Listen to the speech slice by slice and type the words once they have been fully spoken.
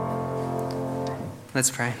Let's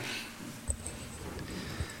pray.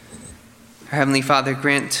 Our Heavenly Father,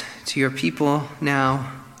 grant to your people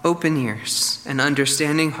now open ears and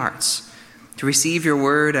understanding hearts to receive your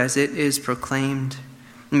word as it is proclaimed.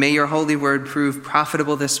 May your holy word prove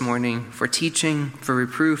profitable this morning for teaching, for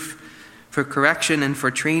reproof, for correction, and for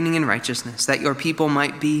training in righteousness, that your people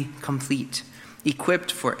might be complete,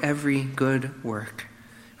 equipped for every good work.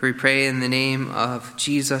 We pray in the name of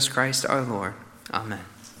Jesus Christ our Lord. Amen.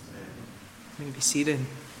 You may be seated.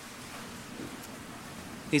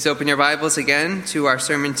 Please open your Bibles again to our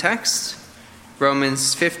sermon text,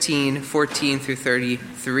 Romans 15, 14 through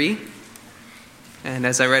 33. And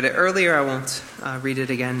as I read it earlier, I won't read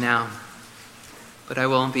it again now. But I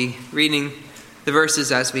will be reading the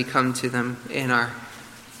verses as we come to them in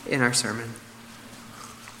our sermon.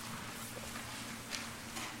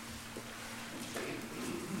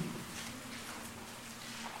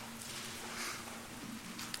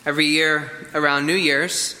 Every year around New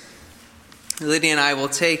Year's, Lydia and I will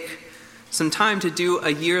take some time to do a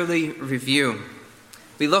yearly review.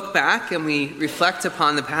 We look back and we reflect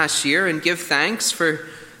upon the past year and give thanks for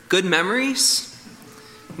good memories.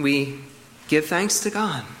 We give thanks to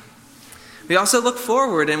God. We also look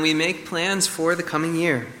forward and we make plans for the coming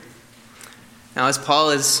year. Now, as Paul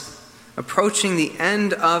is approaching the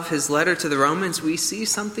end of his letter to the Romans, we see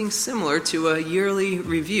something similar to a yearly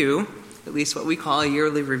review, at least what we call a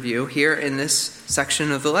yearly review, here in this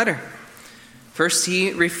section of the letter. First,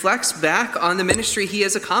 he reflects back on the ministry he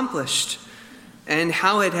has accomplished and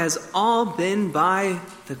how it has all been by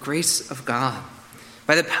the grace of God,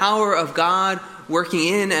 by the power of God working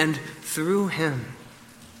in and through him.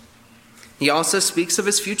 He also speaks of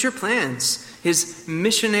his future plans, his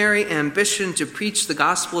missionary ambition to preach the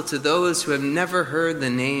gospel to those who have never heard the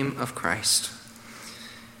name of Christ.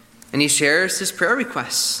 And he shares his prayer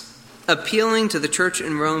requests, appealing to the church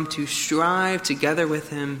in Rome to strive together with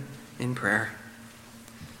him in prayer.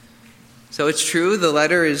 So it's true, the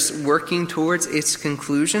letter is working towards its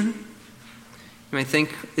conclusion. You might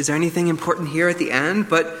think, is there anything important here at the end?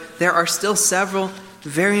 But there are still several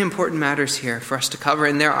very important matters here for us to cover,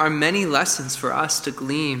 and there are many lessons for us to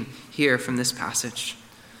glean here from this passage.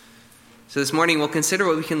 So this morning we'll consider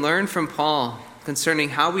what we can learn from Paul concerning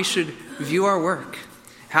how we should view our work,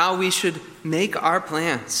 how we should make our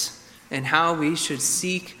plans, and how we should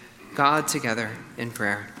seek God together in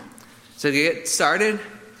prayer. So to get started,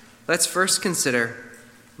 let's first consider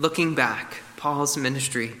looking back, Paul's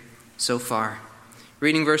ministry so far.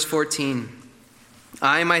 Reading verse 14.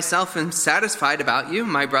 I myself am satisfied about you,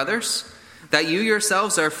 my brothers, that you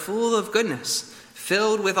yourselves are full of goodness,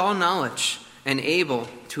 filled with all knowledge, and able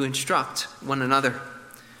to instruct one another.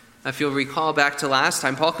 If you'll recall back to last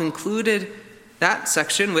time, Paul concluded that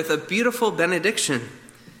section with a beautiful benediction.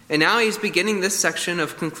 And now he's beginning this section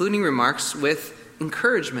of concluding remarks with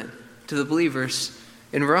encouragement to the believers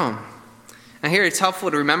in Rome. Now here it's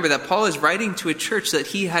helpful to remember that Paul is writing to a church that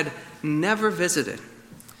he had never visited.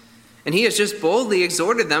 And he has just boldly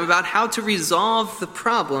exhorted them about how to resolve the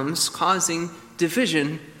problems causing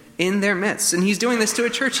division in their midst. And he's doing this to a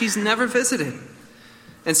church he's never visited.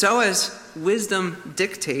 And so as wisdom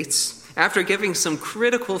dictates, after giving some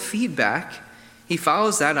critical feedback, he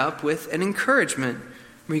follows that up with an encouragement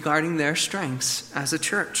regarding their strengths as a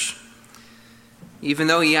church. Even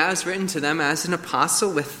though he has written to them as an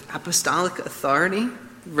apostle with apostolic authority,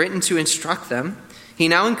 written to instruct them, he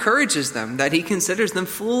now encourages them that he considers them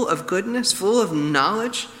full of goodness, full of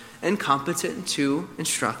knowledge, and competent to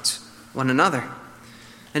instruct one another.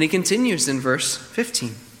 And he continues in verse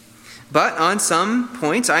 15. But on some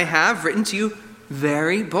points I have written to you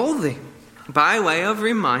very boldly, by way of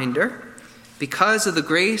reminder, because of the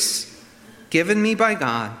grace given me by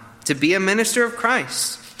God to be a minister of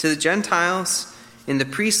Christ to the Gentiles in the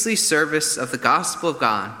priestly service of the gospel of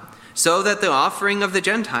God, so that the offering of the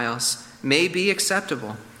Gentiles may be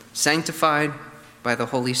acceptable, sanctified by the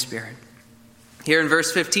Holy Spirit. Here in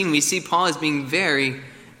verse 15, we see Paul as being very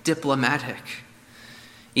diplomatic.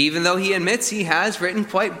 Even though he admits he has written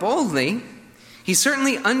quite boldly, he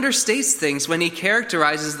certainly understates things when he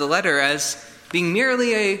characterizes the letter as being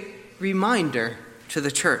merely a reminder to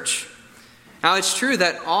the church. Now, it's true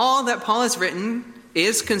that all that Paul has written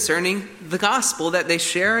is concerning the gospel that they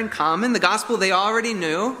share in common, the gospel they already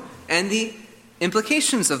knew, and the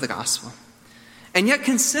implications of the gospel. And yet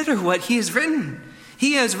consider what he has written.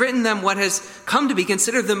 He has written them what has come to be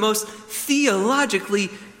considered the most theologically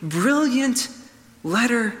brilliant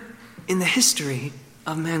letter in the history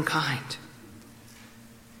of mankind.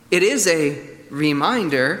 It is a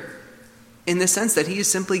reminder in the sense that he has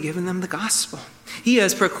simply given them the gospel. He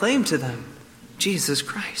has proclaimed to them Jesus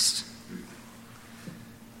Christ.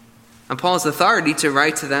 And Paul's authority to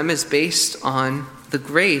write to them is based on the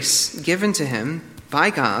grace given to him by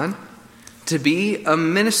God to be a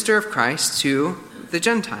minister of Christ to the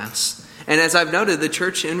Gentiles. And as I've noted, the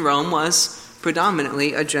church in Rome was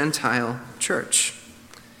predominantly a Gentile church.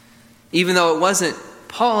 Even though it wasn't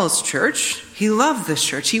Paul's church, he loved this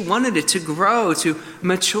church. He wanted it to grow, to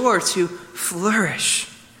mature, to flourish.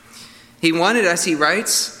 He wanted, as he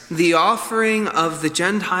writes, the offering of the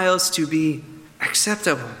Gentiles to be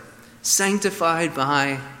acceptable, sanctified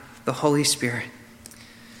by the Holy Spirit.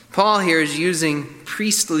 Paul here is using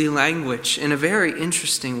priestly language in a very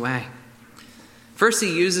interesting way. First,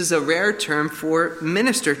 he uses a rare term for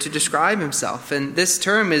minister to describe himself, and this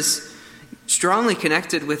term is strongly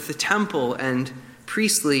connected with the temple and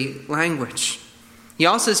priestly language. He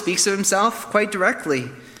also speaks of himself quite directly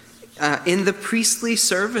in the priestly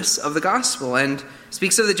service of the gospel and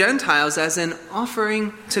speaks of the Gentiles as an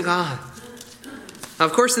offering to God. Now,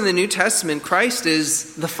 of course, in the New Testament, Christ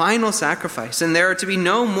is the final sacrifice, and there are to be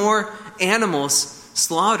no more animals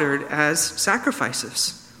slaughtered as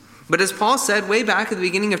sacrifices. But as Paul said way back at the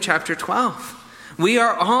beginning of chapter 12, we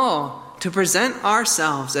are all to present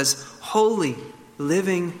ourselves as holy,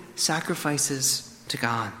 living sacrifices to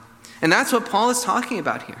God. And that's what Paul is talking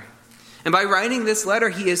about here. And by writing this letter,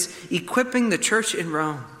 he is equipping the church in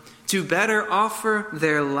Rome to better offer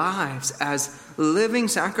their lives as living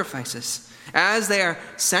sacrifices, as they are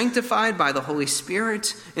sanctified by the Holy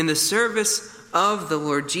Spirit in the service of the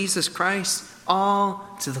Lord Jesus Christ,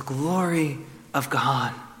 all to the glory of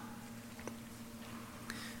God.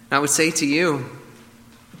 And I would say to you,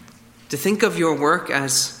 to think of your work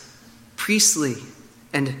as priestly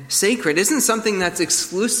and sacred isn't something that's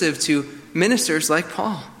exclusive to ministers like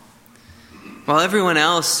Paul. While everyone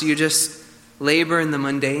else, you just labor in the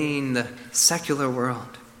mundane, the secular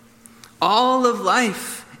world. All of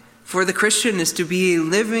life for the Christian is to be a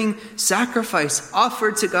living sacrifice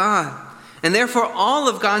offered to God. And therefore, all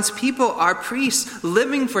of God's people are priests,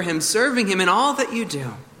 living for him, serving him in all that you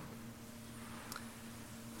do.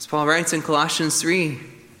 As Paul writes in Colossians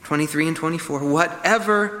 3:23 and 24,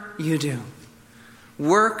 whatever you do,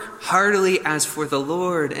 work heartily as for the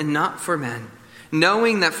Lord and not for men,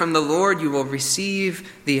 knowing that from the Lord you will receive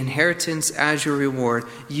the inheritance as your reward.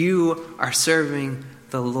 You are serving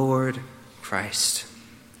the Lord Christ.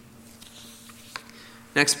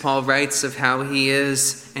 Next, Paul writes of how he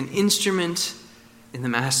is an instrument in the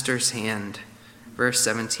Master's hand. Verse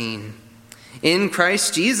 17. In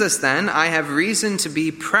Christ Jesus, then, I have reason to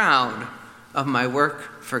be proud of my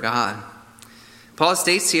work for God. Paul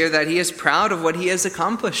states here that he is proud of what he has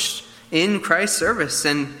accomplished in Christ's service.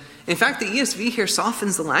 And in fact, the ESV here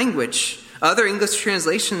softens the language. Other English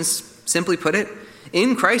translations simply put it,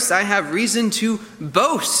 in Christ I have reason to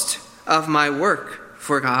boast of my work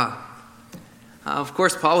for God. Of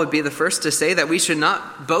course, Paul would be the first to say that we should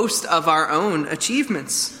not boast of our own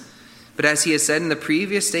achievements. But as he has said in the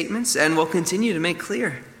previous statements, and will continue to make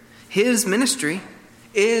clear, his ministry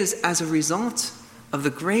is as a result of the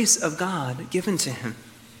grace of God given to him.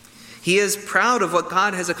 He is proud of what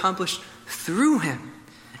God has accomplished through him.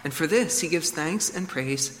 And for this, he gives thanks and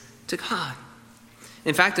praise to God.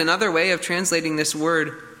 In fact, another way of translating this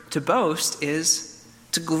word to boast is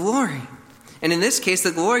to glory. And in this case,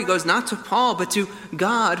 the glory goes not to Paul, but to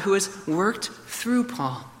God who has worked through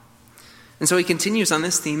Paul. And so he continues on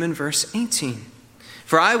this theme in verse 18.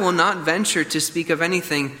 For I will not venture to speak of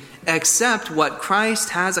anything except what Christ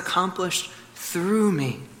has accomplished through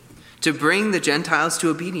me, to bring the Gentiles to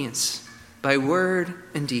obedience by word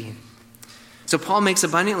and deed. So Paul makes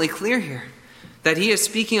abundantly clear here that he is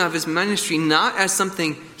speaking of his ministry not as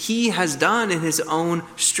something he has done in his own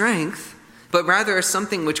strength, but rather as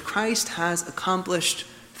something which Christ has accomplished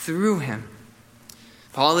through him.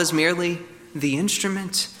 Paul is merely the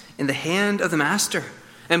instrument in the hand of the Master.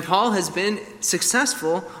 And Paul has been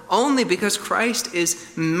successful only because Christ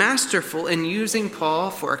is masterful in using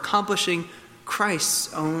Paul for accomplishing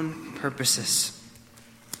Christ's own purposes.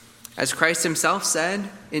 As Christ himself said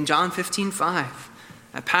in John 15:5,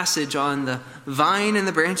 a passage on the vine and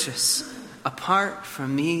the branches, apart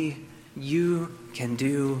from me, you can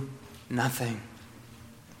do nothing.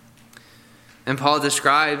 And Paul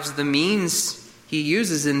describes the means he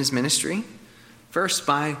uses in his ministry, first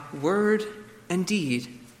by word and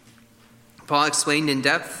deed. Paul explained in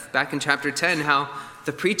depth back in chapter 10 how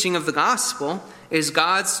the preaching of the gospel is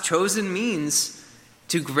God's chosen means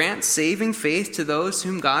to grant saving faith to those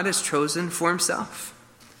whom God has chosen for himself.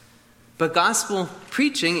 But gospel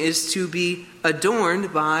preaching is to be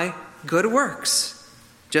adorned by good works.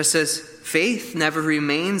 Just as faith never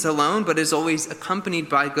remains alone but is always accompanied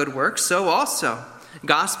by good works, so also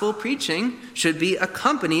Gospel preaching should be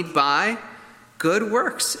accompanied by good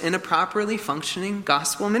works in a properly functioning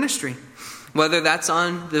gospel ministry, whether that's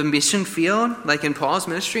on the mission field, like in Paul's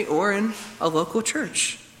ministry, or in a local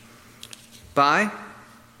church, by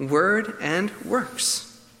word and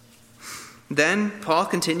works. Then Paul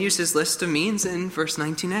continues his list of means in verse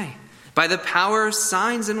 19a. By the power of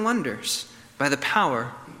signs and wonders, by the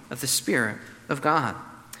power of the Spirit of God.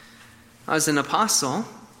 As an apostle,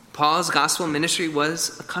 Paul's gospel ministry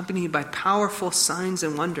was accompanied by powerful signs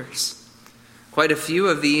and wonders. Quite a few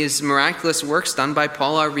of these miraculous works done by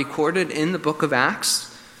Paul are recorded in the book of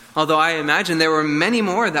Acts, although I imagine there were many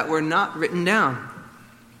more that were not written down.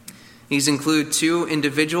 These include 2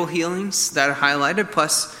 individual healings that are highlighted,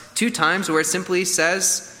 plus 2 times where it simply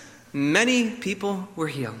says, many people were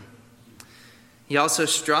healed. He also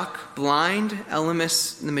struck blind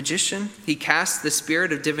Elymas the magician. He cast the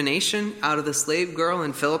spirit of divination out of the slave girl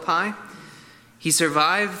in Philippi. He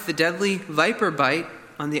survived the deadly viper bite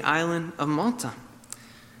on the island of Malta.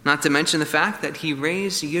 Not to mention the fact that he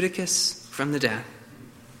raised Eutychus from the dead.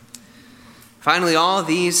 Finally, all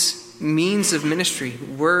these means of ministry,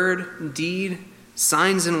 word, deed,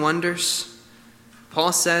 signs and wonders,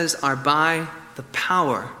 Paul says, are by the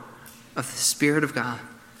power of the Spirit of God.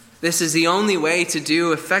 This is the only way to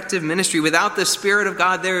do effective ministry. Without the Spirit of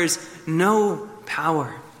God, there is no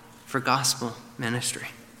power for gospel ministry.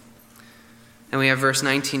 And we have verse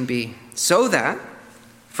 19b. So that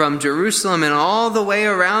from Jerusalem and all the way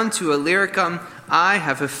around to Illyricum, I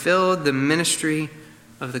have fulfilled the ministry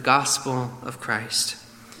of the gospel of Christ.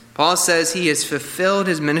 Paul says he has fulfilled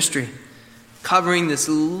his ministry, covering this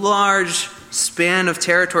large span of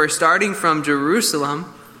territory, starting from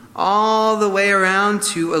Jerusalem all the way around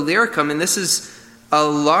to Illyricum. And this is a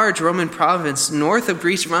large Roman province north of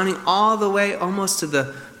Greece, running all the way almost to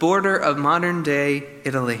the border of modern-day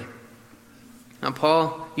Italy. Now,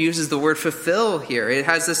 Paul uses the word fulfill here. It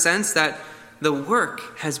has the sense that the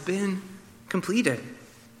work has been completed.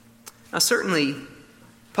 Now, certainly,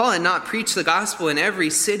 Paul had not preached the gospel in every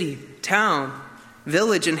city, town,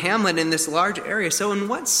 village, and hamlet in this large area. So in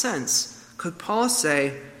what sense could Paul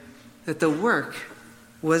say that the work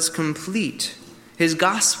was complete? His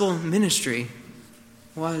gospel ministry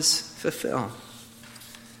was fulfilled.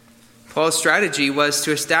 Paul's strategy was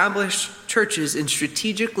to establish churches in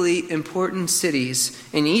strategically important cities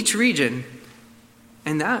in each region,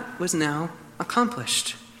 and that was now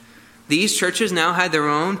accomplished. These churches now had their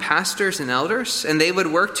own pastors and elders, and they would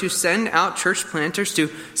work to send out church planters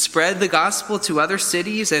to spread the gospel to other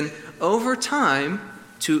cities and, over time,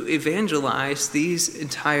 to evangelize these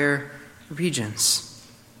entire regions.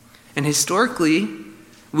 And historically,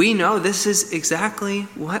 we know this is exactly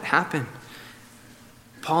what happened.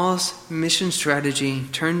 Paul's mission strategy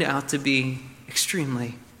turned out to be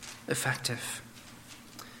extremely effective.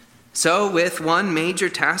 So, with one major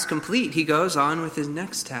task complete, he goes on with his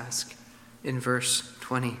next task in verse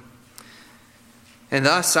 20. And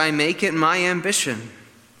thus I make it my ambition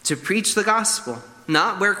to preach the gospel,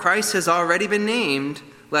 not where Christ has already been named,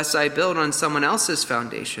 lest I build on someone else's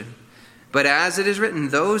foundation. But as it is written,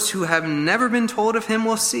 those who have never been told of him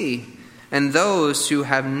will see, and those who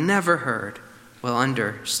have never heard will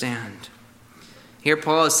understand. Here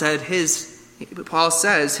Paul says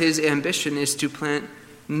his ambition is to plant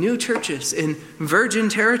new churches in virgin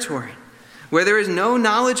territory where there is no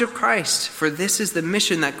knowledge of Christ, for this is the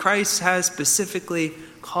mission that Christ has specifically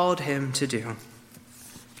called him to do.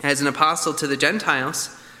 As an apostle to the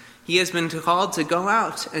Gentiles, he has been called to go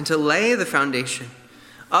out and to lay the foundation.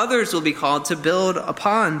 Others will be called to build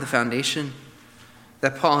upon the foundation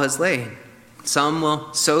that Paul has laid. Some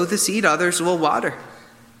will sow the seed, others will water.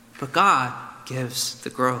 But God gives the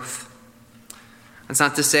growth. That's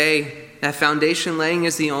not to say that foundation laying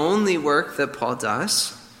is the only work that Paul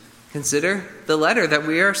does. Consider the letter that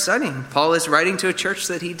we are studying. Paul is writing to a church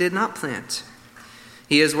that he did not plant.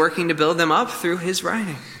 He is working to build them up through his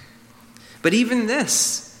writing. But even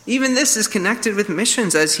this is connected with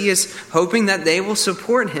missions, as he is hoping that they will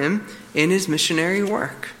support him in his missionary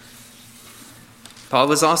work. Paul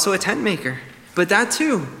was also a tent maker, but that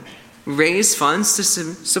too raised funds to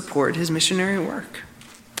support his missionary work.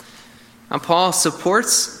 Now, Paul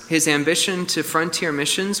supports his ambition to frontier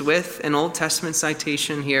missions with an Old Testament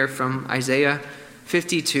citation here from Isaiah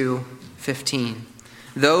 52:15.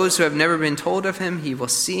 Those who have never been told of him, will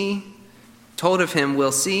see,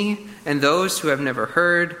 and those who have never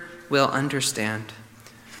heard will understand.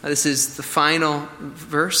 This is the final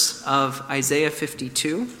verse of Isaiah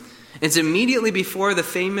 52. It's immediately before the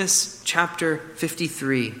famous chapter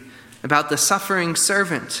 53 about the suffering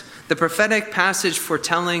servant, the prophetic passage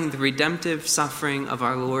foretelling the redemptive suffering of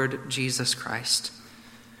our Lord Jesus Christ.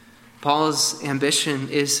 Paul's ambition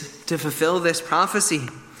is to fulfill this prophecy,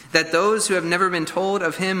 that those who have never been told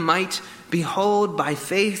of him might behold by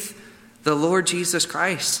faith the Lord Jesus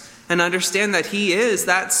Christ and understand that he is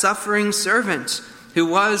that suffering servant who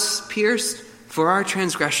was pierced for our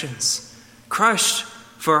transgressions, crushed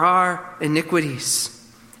for our iniquities,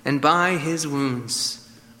 and by his wounds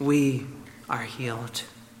we are healed.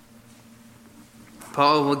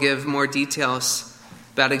 Paul will give more details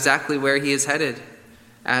about exactly where he is headed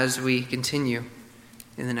as we continue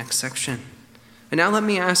in the next section. And now let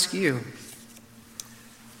me ask you,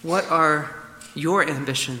 what are your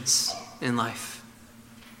ambitions in life?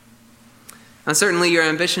 Now, certainly your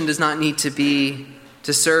ambition does not need to be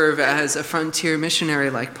to serve as a frontier missionary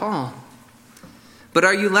like Paul. But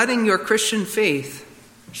are you letting your Christian faith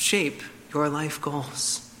shape your life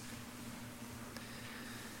goals?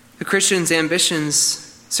 The Christian's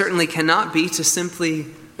ambitions certainly cannot be to simply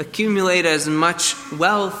accumulate as much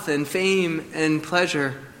wealth and fame and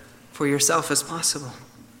pleasure for yourself as possible.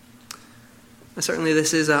 Certainly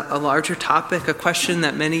this is a larger topic, a question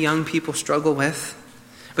that many young people struggle with.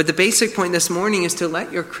 But the basic point this morning is to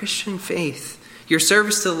let your Christian faith, your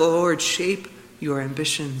service to the Lord, shape your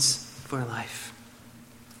ambitions for life.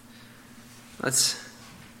 Let's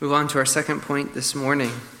move on to our second point this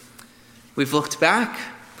morning. We've looked back,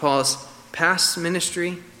 Paul's past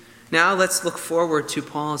ministry. Now let's look forward to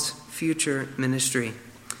Paul's future ministry.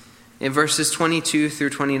 In verses 22 through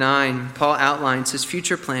 29, Paul outlines his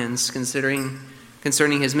future plans concerning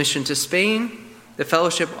his mission to Spain, the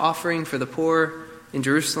fellowship offering for the poor in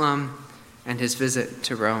Jerusalem, and his visit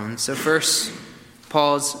to Rome. So first,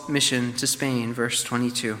 Paul's mission to Spain, verse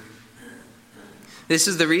 22. This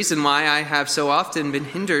is the reason why I have so often been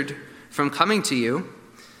hindered from coming to you.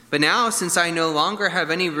 But now, since I no longer have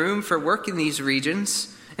any room for work in these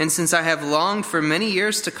regions, and since I have longed for many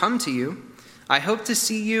years to come to you, I hope to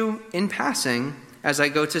see you in passing as I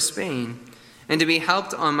go to Spain, and to be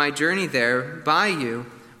helped on my journey there by you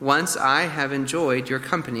once I have enjoyed your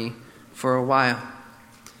company for a while.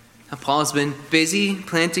 Now, Paul's been busy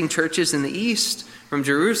planting churches in the east, from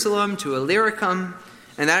Jerusalem to Illyricum,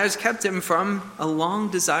 and that has kept him from a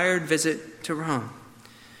long-desired visit to Rome.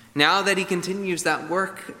 Now that he continues that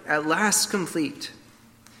work at last complete,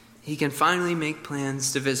 he can finally make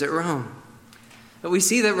plans to visit Rome. But we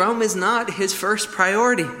see that Rome is not his first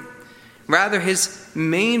priority. Rather, his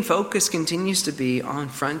main focus continues to be on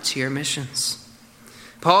frontier missions.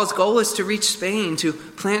 Paul's goal is to reach Spain, to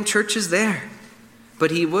plant churches there.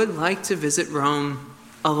 But he would like to visit Rome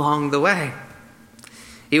along the way.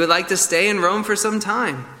 He would like to stay in Rome for some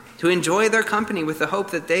time, to enjoy their company with the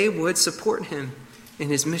hope that they would support him in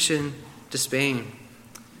his mission to Spain.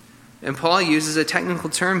 And Paul uses a technical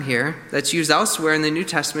term here that's used elsewhere in the New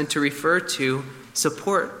Testament to refer to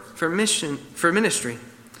support for ministry.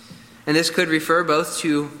 And this could refer both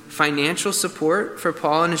to financial support for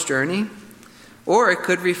Paul in his journey, or it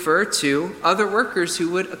could refer to other workers who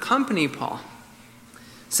would accompany Paul.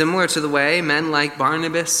 Similar to the way men like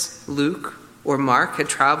Barnabas, Luke, or Mark had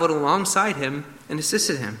traveled alongside him and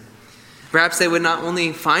assisted him. Perhaps they would not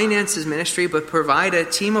only finance his ministry, but provide a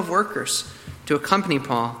team of workers to accompany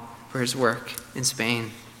Paul for his work in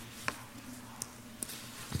Spain.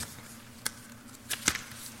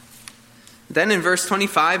 Then in verse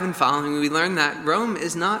 25 and following, we learn that Rome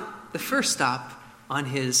is not the first stop on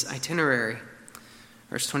his itinerary.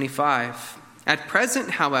 Verse 25, "At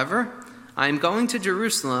present, however, I am going to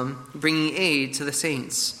Jerusalem, bringing aid to the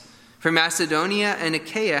saints. For Macedonia and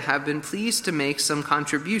Achaia have been pleased to make some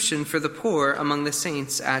contribution for the poor among the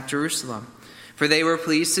saints at Jerusalem. For they were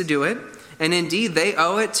pleased to do it, and indeed they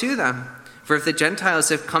owe it to them. For if the Gentiles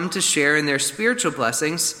have come to share in their spiritual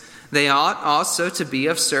blessings, they ought also to be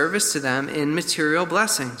of service to them in material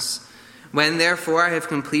blessings. When therefore I have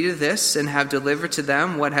completed this and have delivered to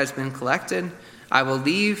them what has been collected, I will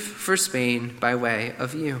leave for Spain by way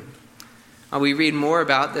of you." We read more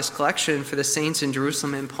about this collection for the saints in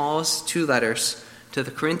Jerusalem in Paul's 2 letters to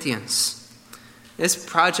the Corinthians. This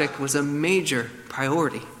project was a major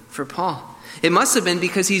priority for Paul. It must have been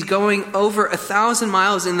because he's going over 1,000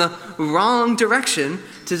 miles in the wrong direction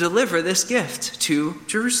to deliver this gift to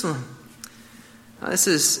Jerusalem. Now, this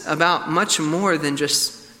is about much more than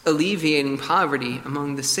just alleviating poverty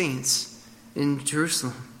among the saints in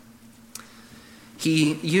Jerusalem.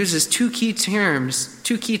 He uses two key terms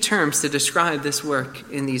to describe this work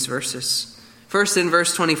in these verses. First, in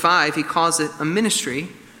verse 25, he calls it a ministry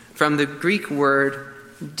from the Greek word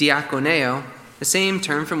diakoneo, the same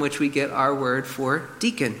term from which we get our word for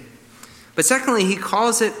deacon. But secondly, he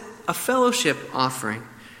calls it a fellowship offering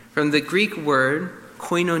from the Greek word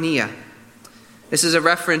koinonia. This is a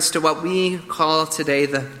reference to what we call today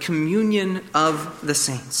the communion of the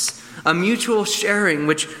saints, a mutual sharing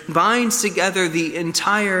which binds together the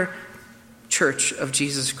entire church of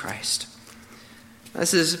Jesus Christ.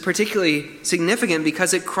 This is particularly significant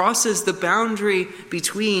because it crosses the boundary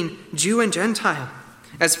between Jew and Gentile.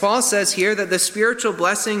 As Paul says here, that the spiritual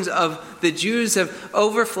blessings of the Jews have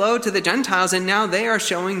overflowed to the Gentiles, and now they are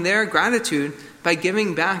showing their gratitude by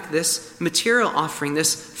giving back this material offering,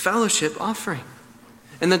 this fellowship offering.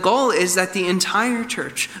 And the goal is that the entire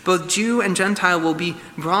church, both Jew and Gentile, will be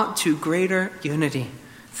brought to greater unity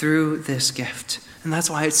through this gift. And that's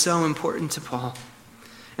why it's so important to Paul.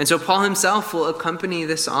 And so Paul himself will accompany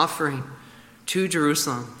this offering to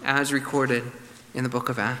Jerusalem as recorded in the book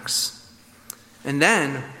of Acts. And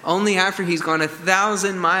then, only after he's gone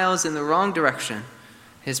 1,000 miles in the wrong direction,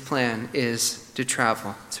 his plan is to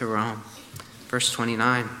travel to Rome. Verse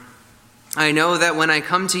 29. I know that when I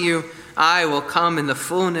come to you, I will come in the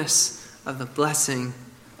fullness of the blessing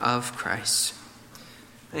of Christ.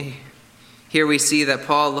 Here we see that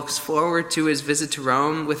Paul looks forward to his visit to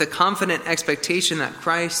Rome with a confident expectation that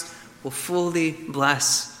Christ will fully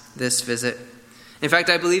bless this visit. In fact,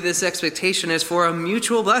 I believe this expectation is for a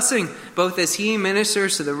mutual blessing, both as he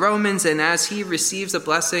ministers to the Romans and as he receives a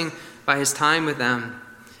blessing by his time with them,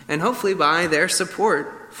 and hopefully by their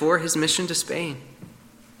support for his mission to Spain.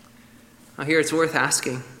 Now here it's worth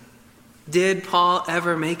asking, did Paul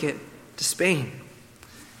ever make it to Spain?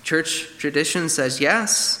 Church tradition says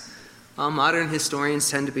yes, while modern historians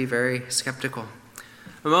tend to be very skeptical.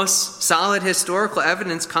 The most solid historical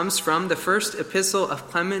evidence comes from the first epistle of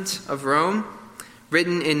Clement of Rome,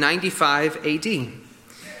 written in 95 AD.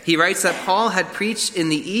 He writes that Paul had preached in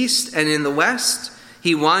the east and in the west.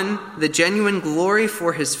 He won the genuine glory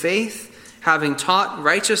for his faith, having taught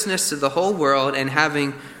righteousness to the whole world and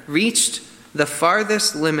having reached the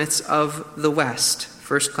farthest limits of the west.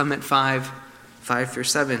 1 Clement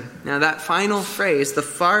 5:5-7. Now that final phrase, the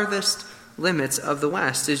farthest limits of the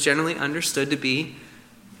west, is generally understood to be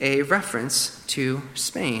a reference to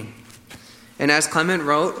Spain. And as Clement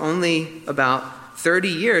wrote only about 30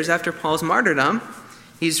 years after Paul's martyrdom,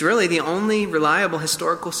 he's really the only reliable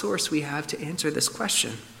historical source we have to answer this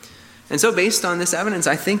question. And so based on this evidence,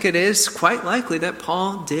 I think it is quite likely that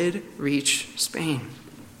Paul did reach Spain.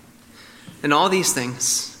 And all these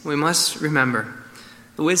things, we must remember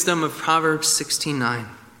the wisdom of Proverbs 16:9.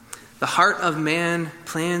 The heart of man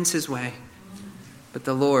plans his way, but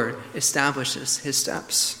the Lord establishes his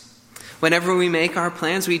steps. Whenever we make our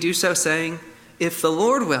plans, we do so saying, if the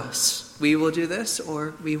Lord wills, we will do this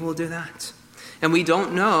or we will do that. And we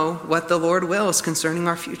don't know what the Lord wills concerning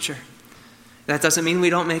our future. That doesn't mean we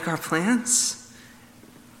don't make our plans.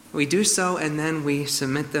 We do so and then we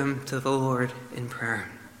submit them to the Lord in prayer.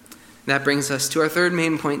 That brings us to our third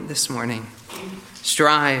main point this morning.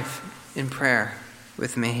 Strive in prayer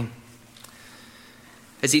with me.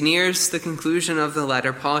 As he nears the conclusion of the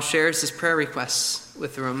letter, Paul shares his prayer requests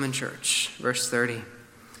with the Roman church. Verse 30.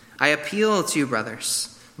 I appeal to you,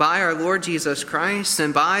 brothers, by our Lord Jesus Christ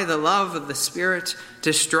and by the love of the Spirit,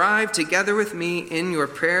 to strive together with me in your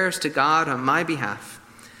prayers to God on my behalf,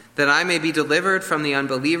 that I may be delivered from the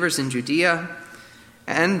unbelievers in Judea,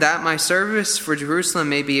 and that my service for Jerusalem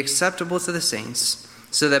may be acceptable to the saints,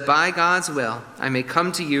 so that by God's will I may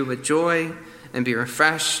come to you with joy and be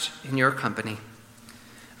refreshed in your company.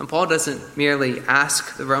 And Paul doesn't merely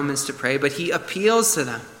ask the Romans to pray, but he appeals to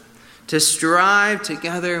them to strive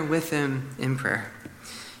together with him in prayer.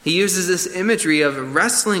 He uses this imagery of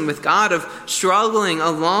wrestling with God, of struggling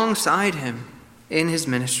alongside him in his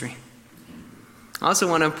ministry. I also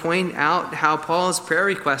want to point out how Paul's prayer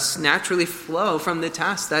requests naturally flow from the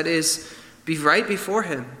task that is right before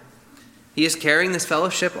him. He is carrying this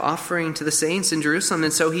fellowship offering to the saints in Jerusalem,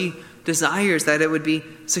 and so he desires that it would be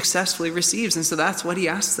successfully received, and so that's what he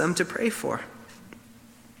asks them to pray for.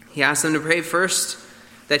 He asks them to pray first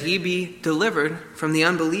that he be delivered from the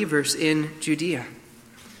unbelievers in Judea.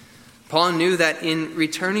 Paul knew that in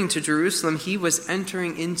returning to Jerusalem, he was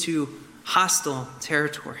entering into hostile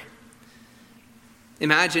territory.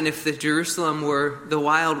 Imagine if Jerusalem were the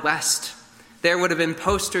Wild West. There would have been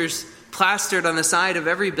posters plastered on the side of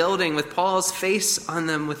every building with Paul's face on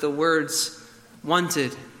them with the words,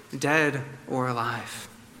 wanted, dead, or alive.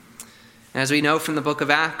 As we know from the book of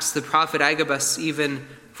Acts, the prophet Agabus even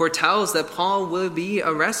foretells that Paul will be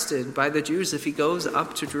arrested by the Jews if he goes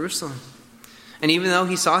up to Jerusalem. And even though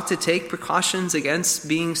he sought to take precautions against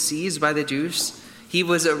being seized by the Jews, he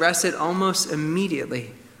was arrested almost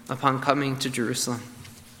immediately upon coming to Jerusalem.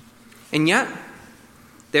 And yet,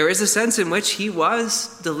 there is a sense in which he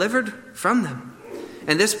was delivered from them.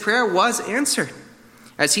 And this prayer was answered.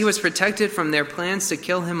 as he was protected from their plans to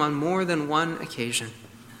kill him on more than one occasion.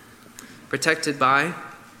 Protected by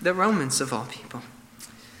the Romans of all people.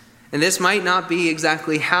 And this might not be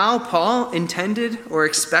exactly how Paul intended or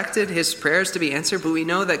expected his prayers to be answered, but we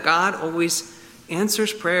know that God always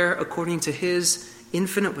answers prayer according to his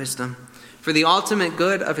infinite wisdom, for the ultimate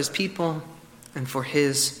good of his people and for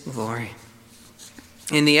his glory.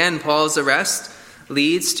 In the end, Paul's arrest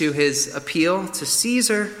leads to his appeal to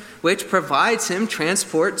Caesar, which provides him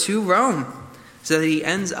transport to Rome, so that he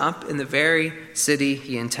ends up in the very city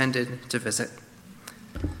he intended to visit.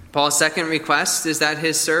 Paul's second request is that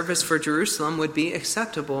his service for Jerusalem would be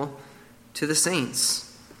acceptable to the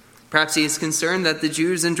saints. Perhaps he is concerned that the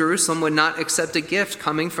Jews in Jerusalem would not accept a gift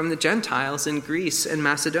coming from the Gentiles in Greece and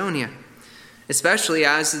Macedonia, especially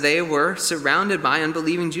as they were surrounded by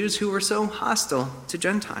unbelieving Jews who were so hostile to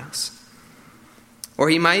Gentiles. Or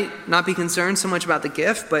he might not be concerned so much about the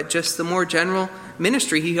gift, but just the more general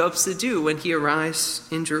ministry he hopes to do when he arrives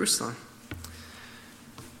in Jerusalem.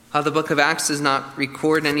 The book of Acts does not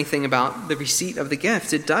record anything about the receipt of the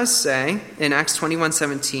gift. It does say in Acts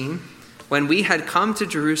 21:17, when we had come to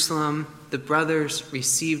Jerusalem, the brothers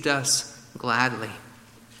received us gladly.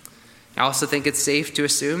 I also think it's safe to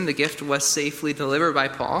assume the gift was safely delivered by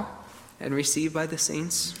Paul and received by the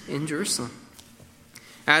saints in Jerusalem.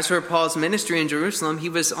 As for Paul's ministry in Jerusalem, he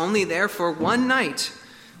was only there for one night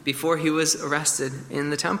before he was arrested in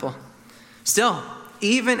the temple. Still,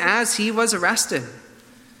 even as he was arrested,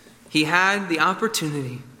 he had the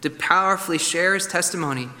opportunity to powerfully share his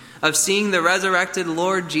testimony of seeing the resurrected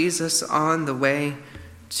Lord Jesus on the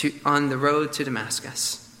road to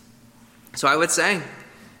Damascus. So I would say,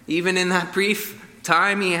 even in that brief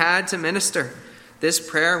time he had to minister, this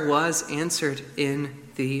prayer was answered in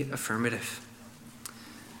the affirmative.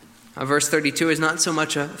 Verse 32 is not so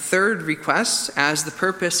much a third request as the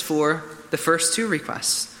purpose for the first two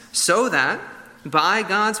requests, so that by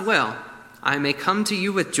God's will I may come to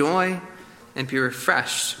you with joy and be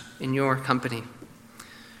refreshed in your company.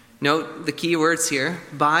 Note the key words here,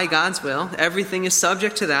 by God's will. Everything is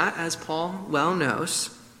subject to that, as Paul well knows.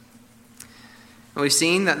 And we've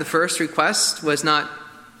seen that the first request was not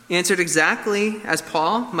answered exactly as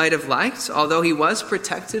Paul might have liked, although he was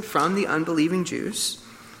protected from the unbelieving Jews.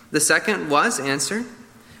 The second was answered,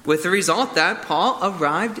 with the result that Paul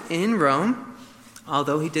arrived in Rome,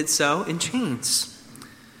 although he did so in chains.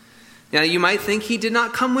 Now, you might think he did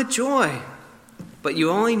not come with joy, but you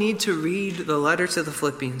only need to read the letter to the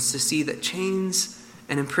Philippians to see that chains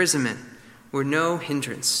and imprisonment were no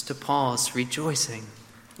hindrance to Paul's rejoicing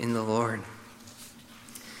in the Lord.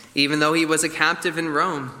 Even though he was a captive in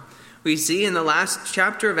Rome, we see in the last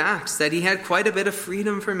chapter of Acts that he had quite a bit of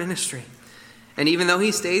freedom for ministry. And even though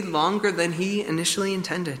he stayed longer than he initially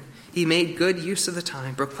intended, he made good use of the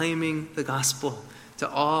time, proclaiming the gospel to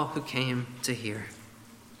all who came to hear.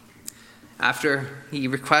 After he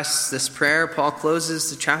requests this prayer, Paul closes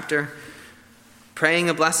the chapter praying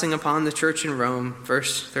a blessing upon the church in Rome,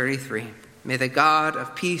 verse 33. May the God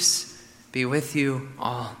of peace be with you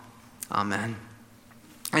all. Amen.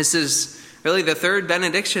 This is really the third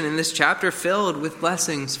benediction in this chapter, filled with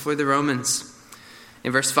blessings for the Romans.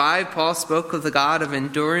 In verse 5, Paul spoke of the God of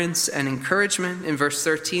endurance and encouragement. In verse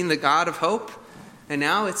 13, the God of hope. And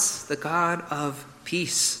now it's the God of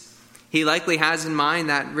peace. He likely has in mind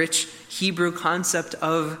that rich Hebrew concept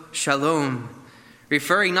of shalom,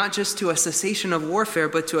 referring not just to a cessation of warfare,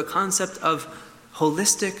 but to a concept of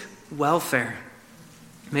holistic welfare.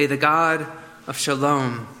 May the God of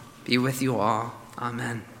shalom be with you all.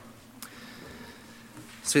 Amen.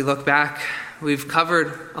 As we look back, we've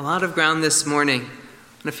covered a lot of ground this morning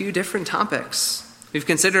on a few different topics. We've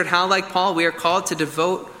considered how, like Paul, we are called to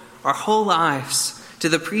devote our whole lives to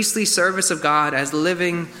the priestly service of God as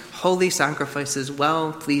living, holy sacrifices,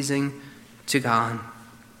 well-pleasing to God.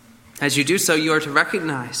 As you do so, you are to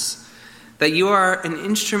recognize that you are an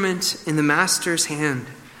instrument in the Master's hand,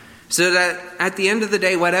 so that at the end of the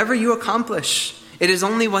day, whatever you accomplish, it is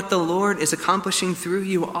only what the Lord is accomplishing through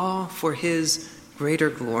you, all for his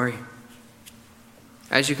greater glory.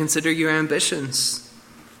 As you consider your ambitions,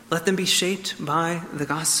 let them be shaped by the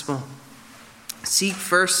gospel. Seek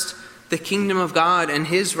first the kingdom of God and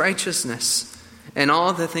his righteousness, and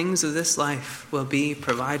all the things of this life will be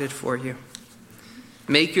provided for you.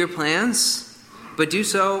 Make your plans, but do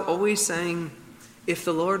so always saying, if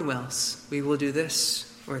the Lord wills, we will do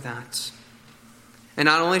this or that. And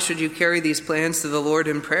not only should you carry these plans to the Lord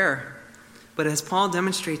in prayer, but as Paul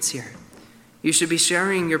demonstrates here, you should be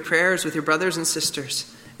sharing your prayers with your brothers and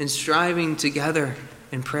sisters and striving together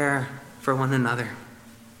in prayer for one another.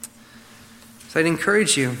 So I'd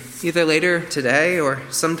encourage you, either later today or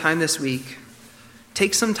sometime this week,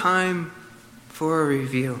 take some time for a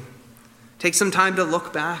review. Take some time to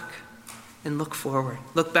look back and look forward.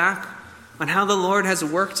 Look back on how the Lord has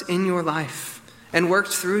worked in your life and worked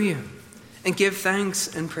through you, and give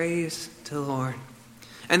thanks and praise to the Lord.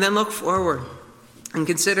 And then look forward and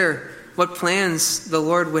consider what plans the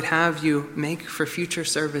Lord would have you make for future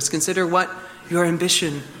service. Consider what your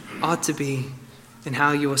ambition ought to be and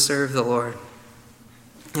how you will serve the Lord.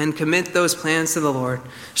 And commit those plans to the Lord.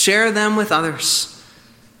 Share them with others,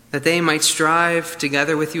 that they might strive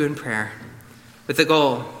together with you in prayer, with the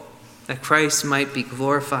goal that Christ might be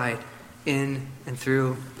glorified in and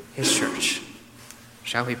through his church.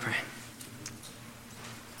 Shall we pray?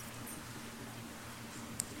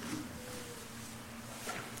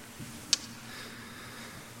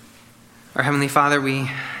 Our Heavenly Father, we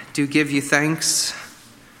do give you thanks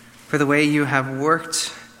for the way you have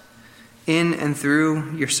worked in and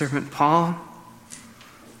through your servant Paul.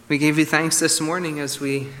 We gave you thanks this morning as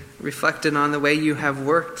we reflected on the way you have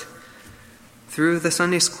worked through the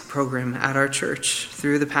Sunday school program at our church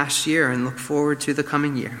through the past year, and look forward to the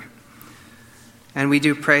coming year. And we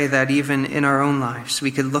do pray that even in our own lives,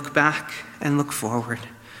 we could look back and look forward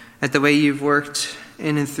at the way you've worked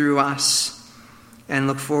in and through us, and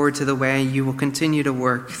look forward to the way you will continue to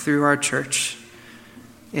work through our church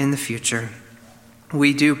in the future.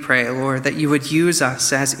 We do pray, Lord, that you would use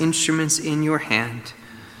us as instruments in your hand,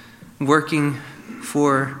 working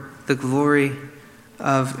for the glory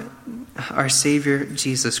of our Savior,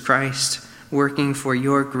 Jesus Christ, working for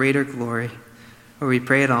your greater glory. Lord, we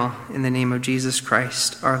pray it all in the name of Jesus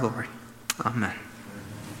Christ, our Lord. Amen.